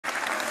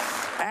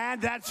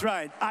And that's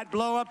right. I'd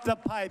blow up the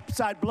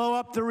pipes. I'd blow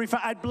up the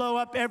I'd blow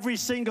up every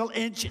single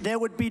inch. There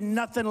would be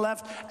nothing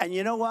left. And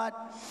you know what?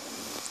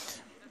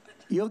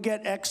 You'll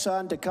get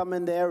Exxon to come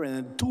in there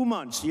in 2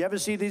 months. You ever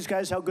see these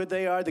guys, how good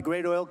they are, the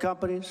great oil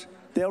companies?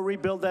 They'll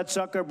rebuild that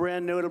sucker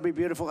brand new. It'll be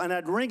beautiful. And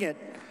I'd ring it,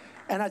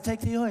 and I'd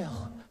take the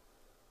oil.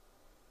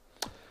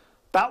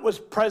 That was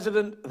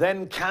President,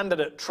 then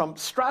candidate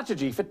Trump's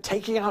strategy for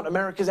taking out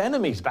America's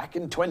enemies back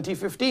in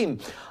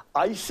 2015.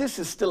 ISIS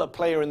is still a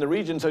player in the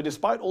region, so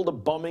despite all the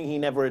bombing, he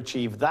never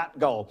achieved that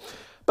goal.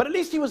 But at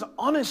least he was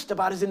honest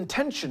about his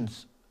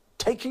intentions,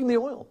 taking the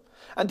oil.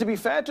 And to be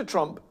fair to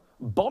Trump,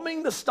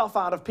 bombing the stuff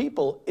out of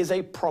people is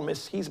a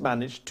promise he's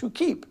managed to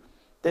keep.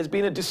 There's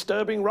been a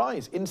disturbing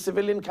rise in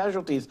civilian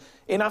casualties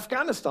in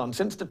Afghanistan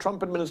since the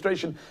Trump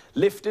administration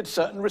lifted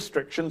certain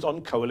restrictions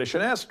on coalition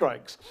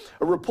airstrikes.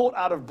 A report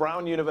out of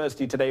Brown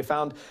University today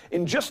found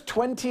in just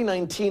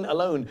 2019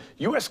 alone,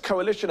 US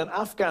coalition and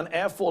Afghan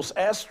Air Force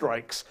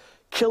airstrikes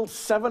killed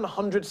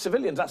 700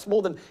 civilians. That's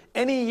more than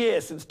any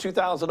year since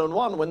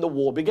 2001 when the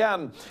war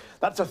began.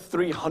 That's a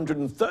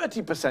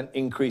 330%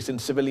 increase in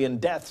civilian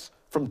deaths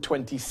from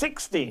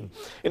 2016.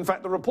 In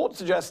fact, the report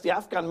suggests the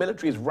Afghan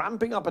military is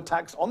ramping up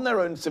attacks on their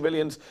own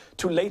civilians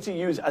to later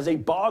use as a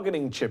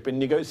bargaining chip in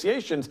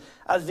negotiations,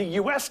 as the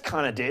US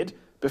kind of did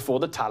before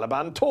the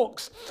Taliban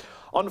talks.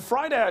 On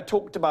Friday, I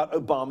talked about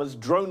Obama's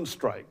drone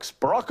strikes,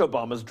 Barack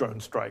Obama's drone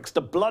strikes,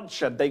 the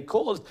bloodshed they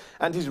caused,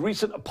 and his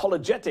recent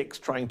apologetics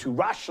trying to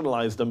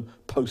rationalize them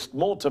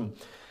post-mortem.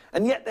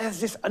 And yet there's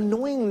this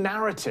annoying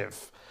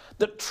narrative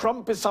that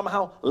Trump is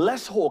somehow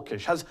less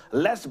hawkish, has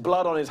less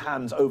blood on his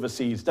hands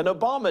overseas than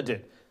Obama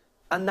did.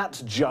 And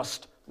that's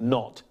just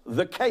not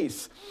the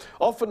case.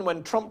 Often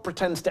when Trump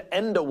pretends to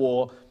end a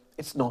war,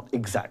 it's not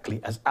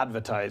exactly as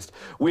advertised.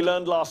 We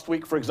learned last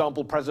week, for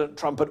example, President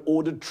Trump had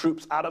ordered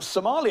troops out of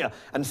Somalia,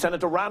 and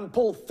Senator Rand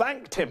Paul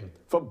thanked him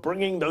for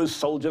bringing those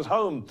soldiers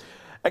home.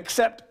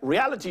 Except,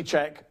 reality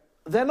check,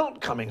 they're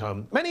not coming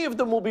home. Many of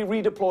them will be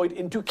redeployed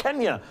into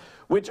Kenya,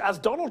 which, as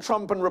Donald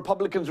Trump and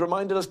Republicans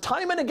reminded us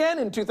time and again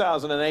in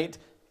 2008,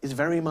 is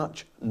very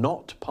much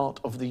not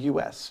part of the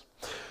US.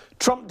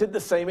 Trump did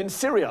the same in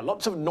Syria.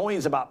 Lots of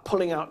noise about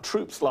pulling out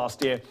troops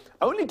last year,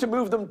 only to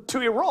move them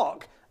to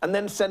Iraq and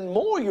then send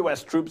more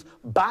US troops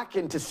back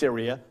into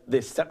Syria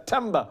this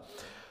September.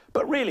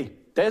 But really,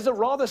 there's a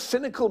rather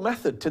cynical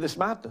method to this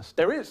madness.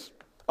 There is.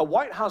 A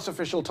White House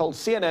official told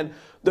CNN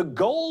the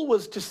goal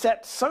was to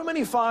set so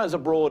many fires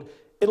abroad,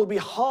 it'll be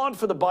hard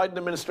for the Biden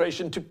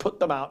administration to put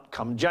them out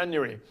come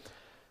January.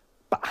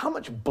 But how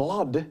much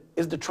blood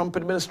is the Trump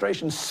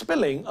administration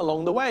spilling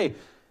along the way?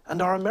 And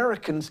are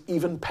Americans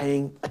even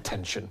paying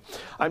attention?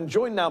 I'm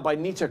joined now by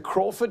Neta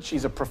Crawford.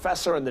 She's a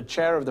professor and the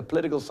chair of the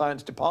political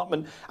science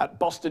department at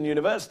Boston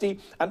University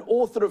and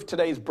author of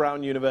today's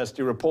Brown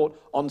University report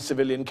on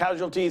civilian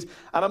casualties.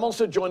 And I'm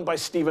also joined by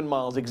Stephen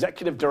Miles,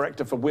 executive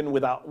director for Win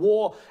Without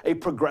War, a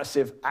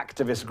progressive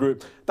activist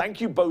group.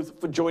 Thank you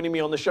both for joining me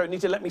on the show.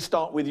 Neta, let me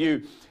start with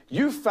you.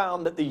 You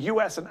found that the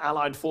US and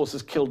allied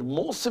forces killed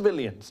more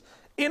civilians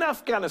in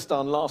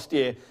Afghanistan last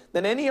year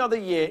than any other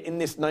year in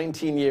this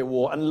 19-year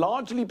war, and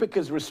largely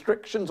because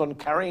restrictions on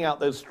carrying out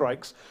those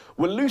strikes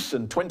were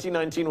loosened.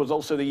 2019 was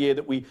also the year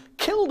that we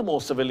killed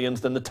more civilians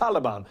than the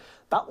Taliban.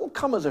 That will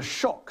come as a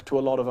shock to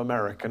a lot of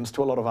Americans,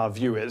 to a lot of our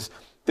viewers.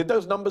 Did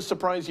those numbers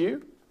surprise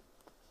you?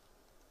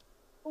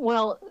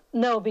 Well,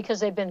 no,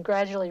 because they've been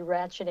gradually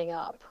ratcheting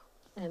up.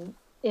 And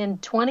in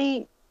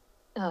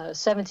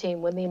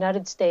 2017, when the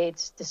United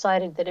States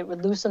decided that it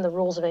would loosen the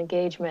rules of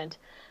engagement,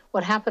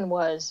 what happened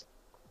was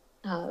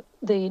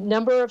the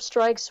number of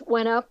strikes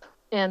went up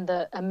and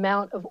the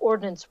amount of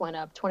ordnance went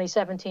up,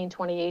 2017,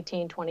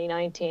 2018,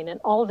 2019. And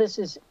all of this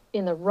is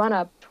in the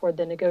run-up toward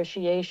the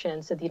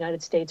negotiations that the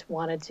United States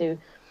wanted to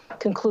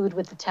conclude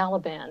with the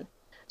Taliban.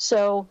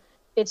 So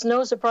it's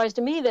no surprise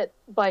to me that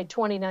by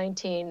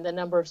 2019, the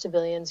number of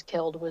civilians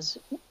killed was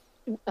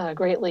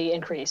greatly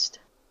increased.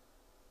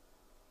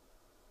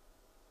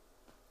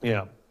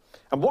 Yeah.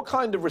 And what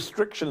kind of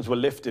restrictions were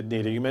lifted,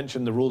 Neta? You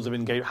mentioned the rules of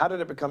engagement. How did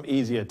it become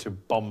easier to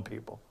bomb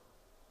people?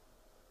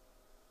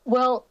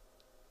 Well,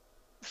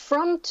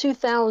 from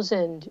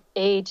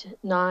 2008,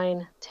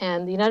 9,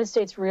 10, the United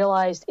States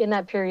realized in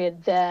that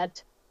period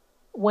that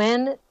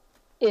when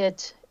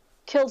it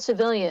killed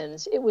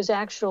civilians, it was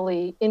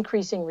actually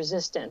increasing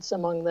resistance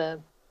among the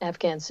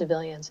Afghan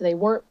civilians. They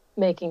weren't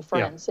making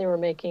friends, they were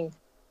making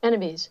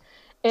enemies.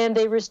 And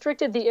they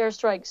restricted the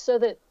airstrikes so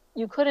that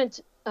you couldn't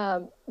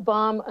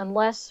bomb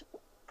unless,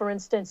 for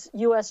instance,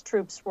 U.S.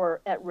 troops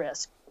were at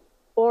risk,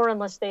 or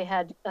unless they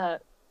had a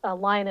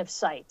line of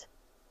sight,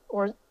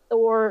 or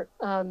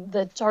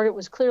the target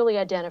was clearly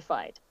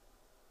identified.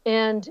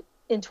 And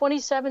in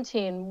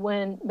 2017,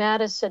 when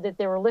Mattis said that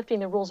they were lifting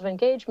the rules of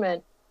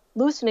engagement,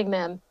 loosening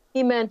them,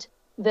 he meant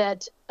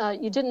that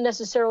you didn't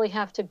necessarily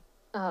have to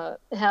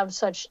have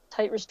such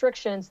tight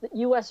restrictions, that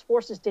U.S.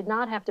 forces did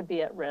not have to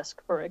be at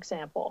risk, for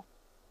example.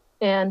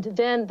 And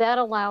then that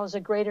allows a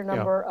greater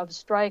number of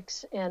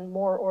strikes and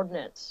more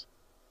ordnance.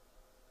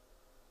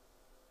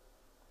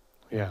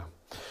 Yeah.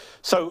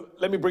 So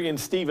let me bring in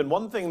Stephen.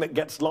 One thing that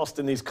gets lost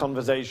in these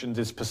conversations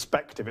is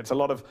perspective. It's a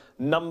lot of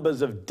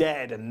numbers of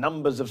dead and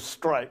numbers of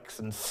strikes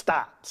and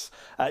stats.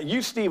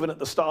 You, Stephen, at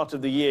the start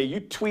of the year, you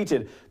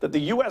tweeted that the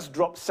US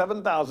dropped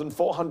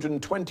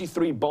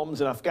 7,423 bombs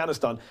in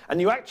Afghanistan,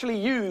 and you actually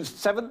used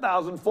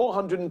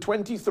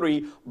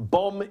 7,423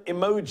 bomb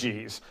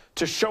emojis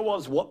to show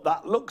us what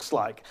that looks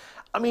like.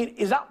 I mean,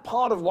 is that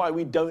part of why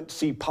we don't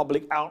see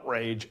public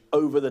outrage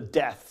over the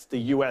deaths the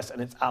US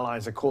and its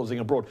allies are causing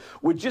abroad?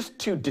 We're just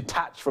too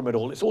detached from it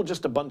all. It's all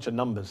just a bunch of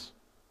numbers.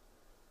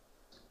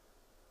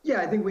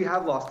 Yeah, I think we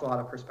have lost a lot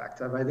of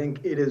perspective. I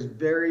think it is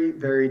very,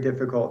 very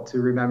difficult to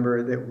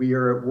remember that we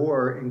are at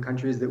war in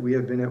countries that we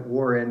have been at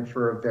war in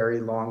for a very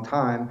long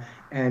time.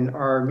 And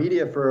our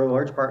media, for a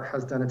large part,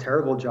 has done a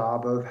terrible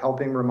job of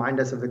helping remind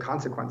us of the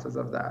consequences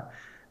of that.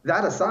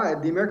 That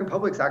aside, the American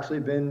public's actually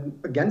been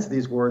against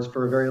these wars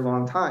for a very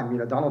long time. You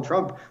know, Donald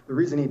Trump, the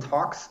reason he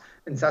talks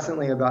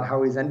incessantly about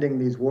how he's ending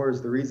these wars,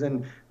 the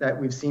reason that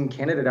we've seen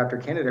candidate after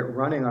candidate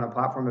running on a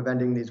platform of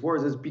ending these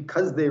wars is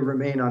because they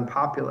remain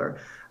unpopular.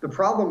 The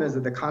problem is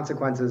that the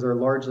consequences are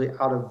largely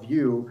out of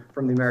view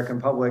from the American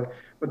public.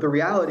 But the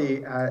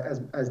reality,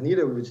 as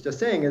Neta was just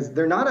saying, is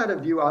they're not out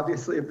of view,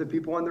 obviously, of the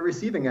people on the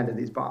receiving end of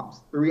these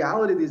bombs. The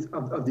reality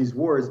of these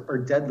wars are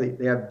deadly.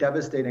 They have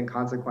devastating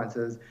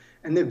consequences,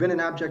 and they've been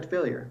an abject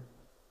failure.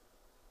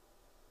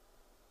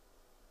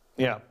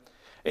 Yeah.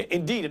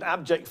 Indeed, an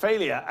abject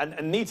failure.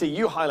 And Neta,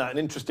 you highlight an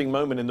interesting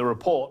moment in the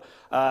report.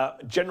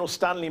 General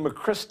Stanley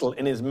McChrystal,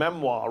 in his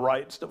memoir,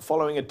 writes that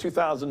following a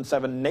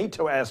 2007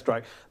 NATO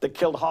airstrike that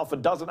killed half a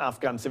dozen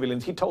Afghan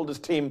civilians, he told his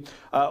team,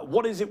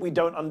 what is it we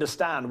don't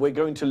understand? We're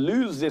going to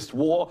lose this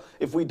war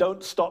if we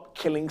don't stop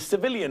killing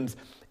civilians.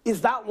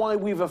 Is that why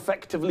we've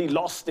effectively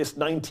lost this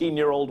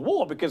 19-year-old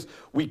war? Because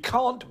we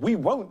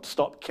won't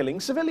stop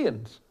killing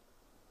civilians.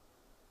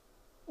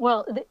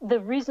 Well, the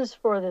reasons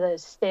for the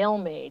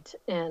stalemate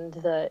and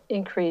the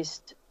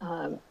increased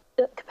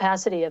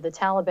capacity of the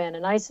Taliban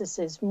and ISIS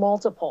is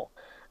multiple.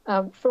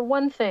 For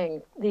one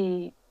thing,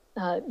 the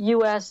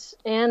U.S.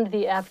 and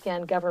the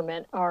Afghan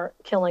government are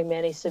killing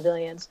many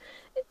civilians.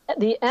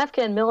 The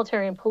Afghan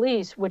military and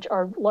police, which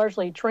are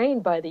largely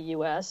trained by the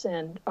U.S.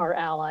 and our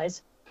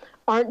allies,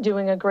 aren't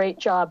doing a great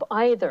job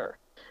either.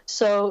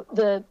 So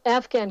the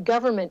Afghan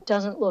government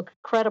doesn't look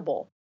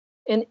credible.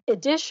 In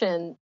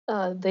addition,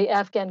 the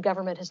Afghan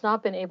government has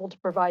not been able to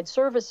provide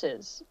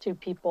services to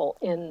people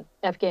in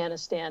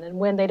Afghanistan. And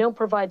when they don't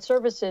provide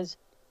services,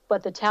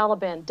 but the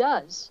Taliban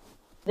does,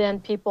 then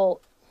people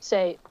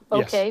say,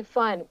 okay, yes,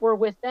 fine, we're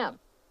with them.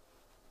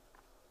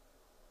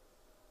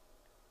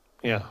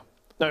 Yeah.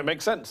 No, it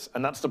makes sense,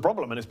 and that's the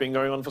problem, and it's been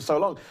going on for so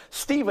long.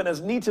 Stephen, as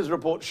Neta's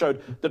report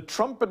showed, the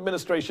Trump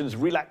administration's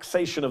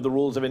relaxation of the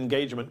rules of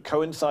engagement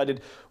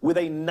coincided with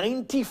a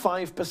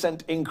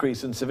 95%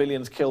 increase in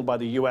civilians killed by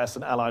the US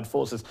and allied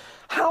forces.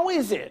 How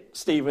is it,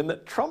 Stephen,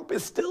 that Trump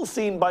is still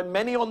seen by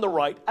many on the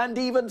right, and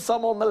even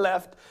some on the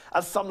left,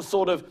 as some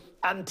sort of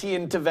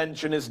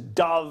anti-interventionist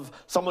dove,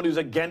 someone who's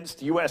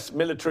against US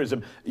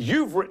militarism?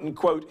 You've written,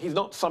 quote, he's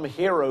not some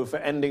hero for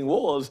ending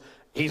wars.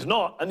 He's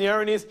not, and the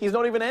irony is he's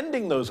not even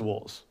ending those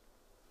wars.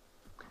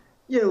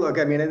 Yeah, look,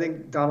 I mean, I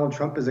think Donald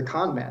Trump is a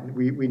con man.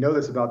 We know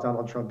this about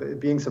Donald Trump.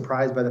 Being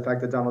surprised by the fact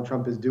that Donald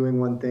Trump is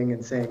doing one thing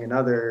and saying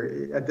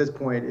another, at this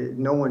point,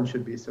 no one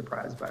should be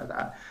surprised by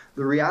that.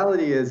 The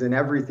reality is, in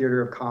every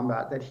theater of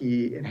combat that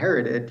he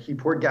inherited, he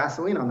poured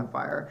gasoline on the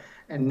fire.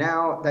 And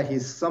now that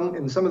he's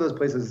in some of those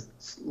places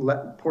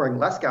pouring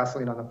less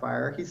gasoline on the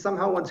fire, he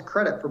somehow wants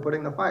credit for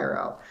putting the fire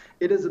out.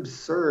 It is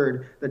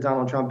absurd that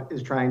Donald Trump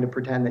is trying to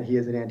pretend that he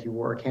is an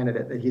anti-war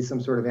candidate, that he's some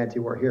sort of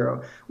anti-war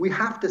hero. We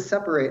have to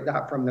separate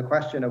that from the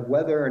question of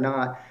whether or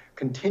not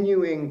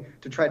continuing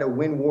to try to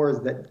win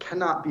wars that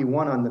cannot be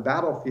won on the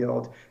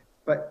battlefield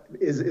but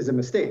is a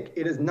mistake.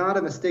 It is not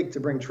a mistake to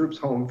bring troops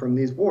home from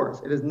these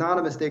wars. It is not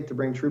a mistake to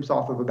bring troops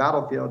off of a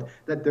battlefield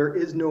that there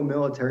is no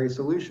military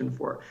solution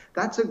for.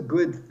 That's a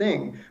good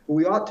thing. But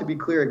we ought to be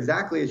clear,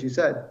 exactly as you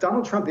said,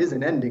 Donald Trump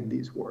isn't ending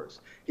these wars.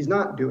 He's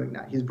not doing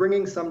that. He's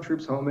bringing some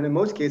troops home, and in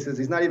most cases,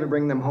 he's not even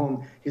bringing them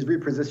home. He's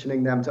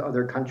repositioning them to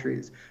other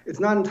countries. It's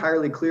not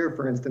entirely clear,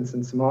 for instance,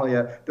 in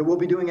Somalia, that we'll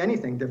be doing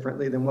anything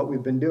differently than what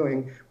we've been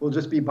doing. We'll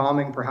just be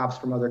bombing perhaps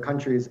from other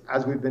countries,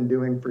 as we've been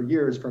doing for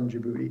years from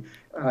Djibouti.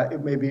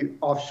 It may be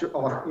off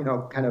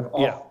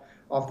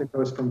the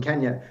coast from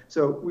Kenya.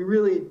 So we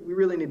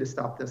really need to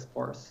stop this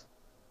farce.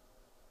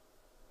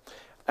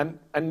 And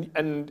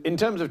in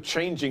terms of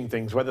changing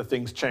things, whether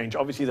things change,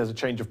 obviously there's a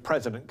change of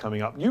president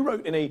coming up. You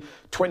wrote in a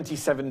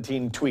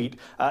 2017 tweet,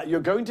 you're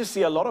going to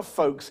see a lot of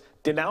folks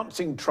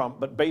denouncing Trump,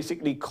 but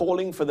basically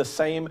calling for the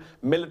same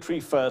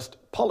military-first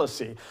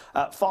policy.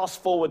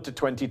 Fast forward to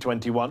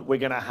 2021, we're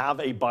going to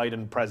have a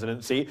Biden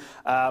presidency.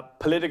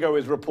 Politico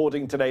is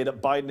reporting today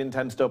that Biden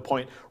intends to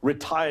appoint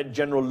retired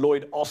General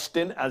Lloyd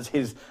Austin as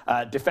his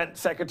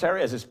defense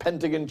secretary, as his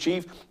Pentagon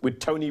chief,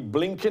 with Tony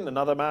Blinken,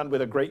 another man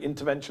with a great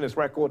interventionist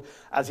record,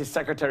 as his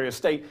Secretary of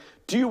State.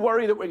 Do you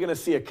worry that we're going to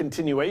see a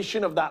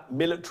continuation of that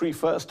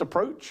military-first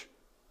approach?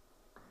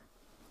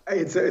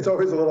 It's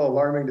always a little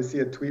alarming to see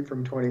a tweet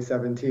from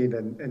 2017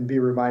 and be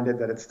reminded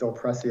that it's still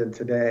prescient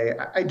today.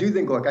 I do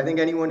think, look, I think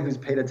anyone who's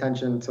paid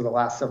attention to the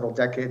last several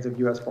decades of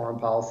U.S. foreign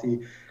policy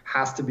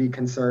has to be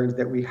concerned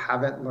that we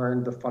haven't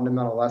learned the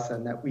fundamental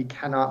lesson that we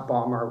cannot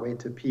bomb our way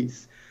to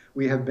peace.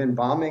 We have been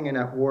bombing and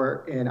at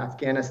war in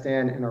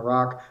Afghanistan and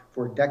Iraq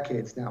for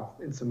decades now,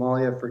 in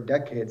Somalia for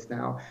decades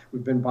now.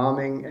 We've been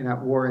bombing and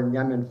at war in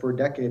Yemen for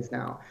decades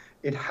now.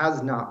 It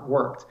has not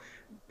worked.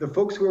 The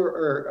folks who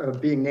are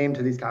being named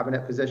to these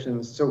cabinet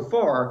positions so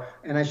far,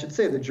 and I should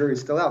say the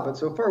jury's still out, but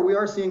so far we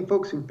are seeing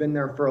folks who've been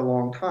there for a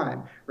long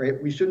time, right?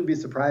 We shouldn't be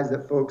surprised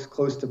that folks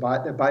close to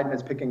Biden, that Biden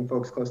is picking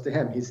folks close to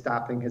him. He's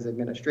staffing his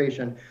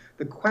administration.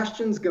 The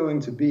question's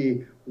going to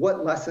be,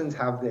 what lessons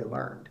have they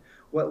learned?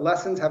 What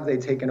lessons have they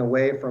taken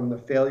away from the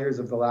failures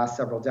of the last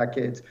several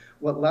decades?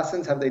 What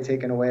lessons have they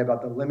taken away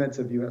about the limits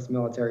of U.S.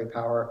 military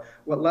power?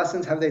 What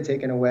lessons have they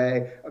taken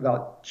away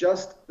about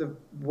just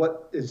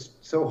what is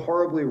so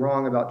horribly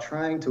wrong about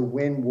trying to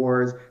win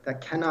wars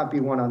that cannot be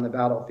won on the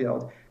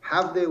battlefield?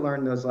 Have they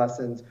learned those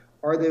lessons?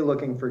 Are they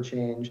looking for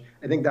change?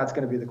 I think that's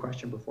going to be the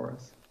question before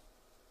us.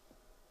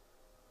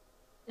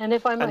 And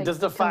if I might, and does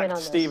the fact,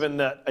 Stephen,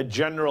 that a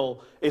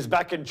general is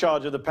back in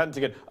charge of the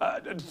Pentagon,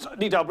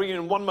 Neta, I'll bring you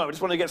in one moment. I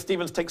just want to get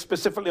Stephen's take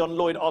specifically on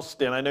Lloyd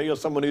Austin. I know you're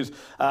someone who's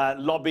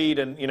lobbied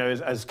and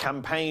has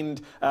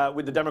campaigned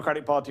with the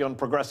Democratic Party on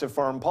progressive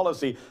foreign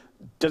policy.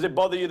 Does it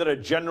bother you that a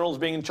general's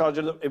being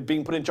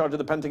put in charge of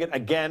the Pentagon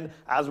again,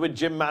 as with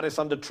Jim Mattis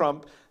under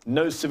Trump?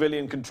 No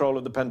civilian control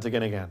of the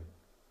Pentagon again.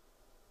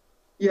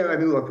 Yeah, I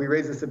mean, look, we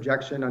raised this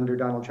objection under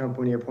Donald Trump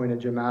when he appointed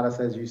Jim Mattis,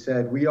 as you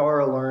said. We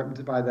are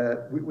alarmed by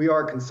we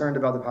are concerned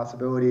about the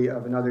possibility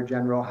of another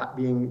general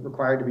being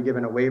required to be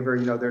given a waiver.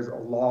 There's a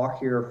law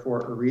here for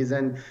a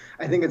reason.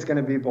 I think it's going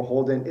to be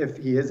beholden, if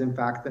he is in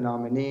fact the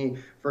nominee,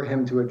 for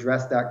him to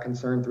address that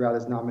concern throughout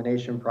his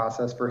nomination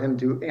process, for him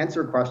to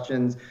answer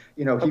questions.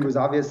 He was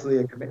obviously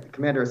a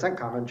commander of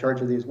CENTCOM in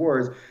charge of these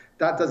wars.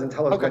 That doesn't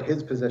tell us what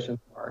his positions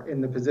are. In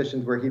the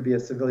positions where he'd be a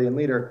civilian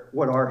leader,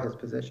 what are his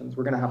positions?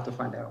 We're going to have to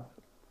find out.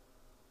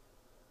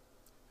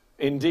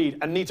 Indeed.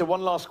 And Neta,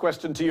 one last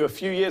question to you. A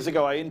few years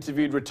ago, I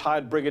interviewed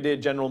retired Brigadier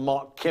General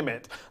Mark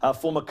Kimmett, a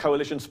former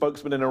coalition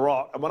spokesman in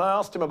Iraq. And when I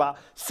asked him about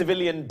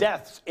civilian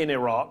deaths in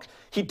Iraq,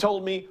 he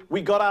told me,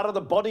 we got out of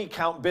the body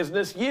count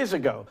business years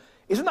ago.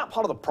 Isn't that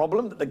part of the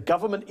problem, that the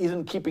government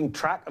isn't keeping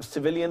track of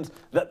civilians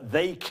that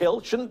they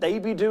kill? Shouldn't they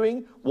be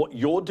doing what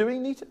you're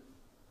doing, Neta?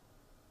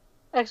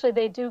 Actually,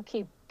 they do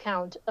keep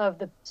count of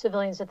the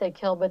civilians that they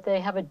kill, but they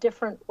have a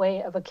different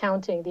way of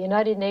accounting. The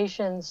United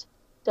Nations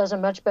does a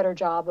much better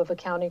job of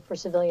accounting for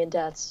civilian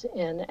deaths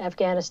in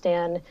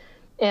Afghanistan,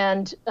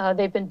 and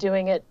they've been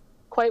doing it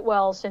quite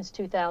well since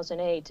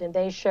 2008, and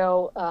they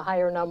show a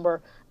higher number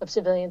of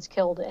civilians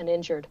killed and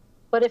injured.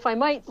 But if I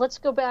might, let's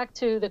go back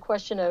to the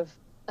question of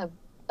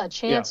a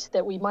chance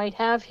that we might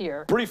have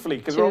here. Briefly,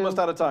 because we're almost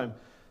out of time.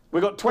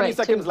 We've got 20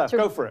 seconds left.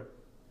 Go for it.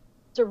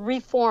 To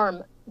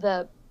reform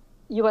the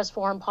U.S.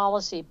 foreign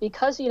policy,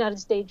 because the United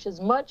States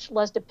is much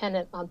less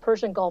dependent on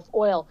Persian Gulf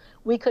oil,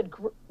 we could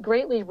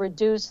greatly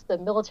reduce the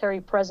military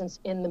presence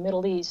in the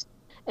Middle East.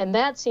 And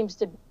that seems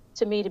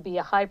to me to be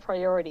a high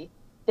priority.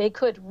 They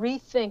could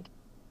rethink,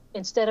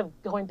 instead of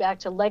going back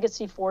to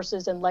legacy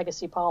forces and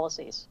legacy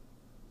policies.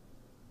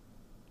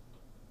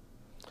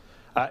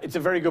 It's a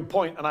very good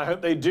point, and I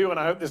hope they do, and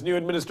I hope this new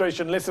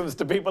administration listens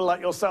to people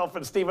like yourself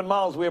and Stephen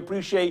Miles. We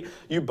appreciate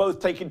you both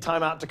taking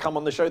time out to come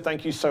on the show.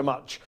 Thank you so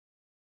much.